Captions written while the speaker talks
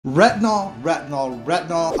Retinol, retinol,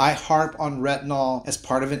 retinol. I harp on retinol as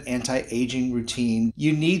part of an anti-aging routine.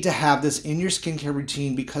 You need to have this in your skincare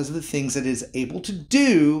routine because of the things that it is able to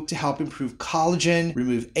do to help improve collagen,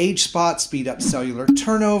 remove age spots, speed up cellular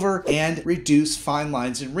turnover, and reduce fine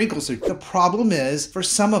lines and wrinkles. The problem is, for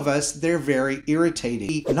some of us, they're very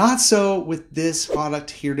irritating. Not so with this product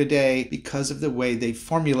here today because of the way they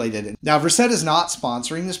formulated it. Now, Versed is not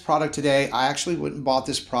sponsoring this product today. I actually went and bought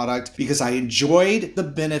this product because I enjoyed the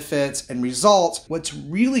benefits and results. What's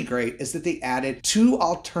really great is that they added 2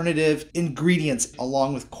 alternative ingredients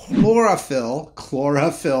along with chlorophyll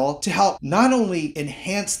to help not only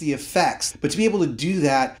enhance the effects, but to be able to do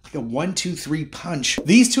that like a 1-2-3 punch.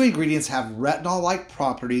 These 2 ingredients have retinol-like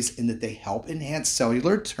properties in that they help enhance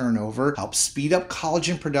cellular turnover, help speed up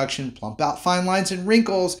collagen production, plump out fine lines and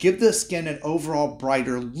wrinkles, give the skin an overall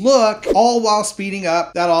brighter look, all while speeding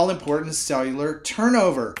up that all-important cellular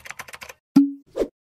turnover.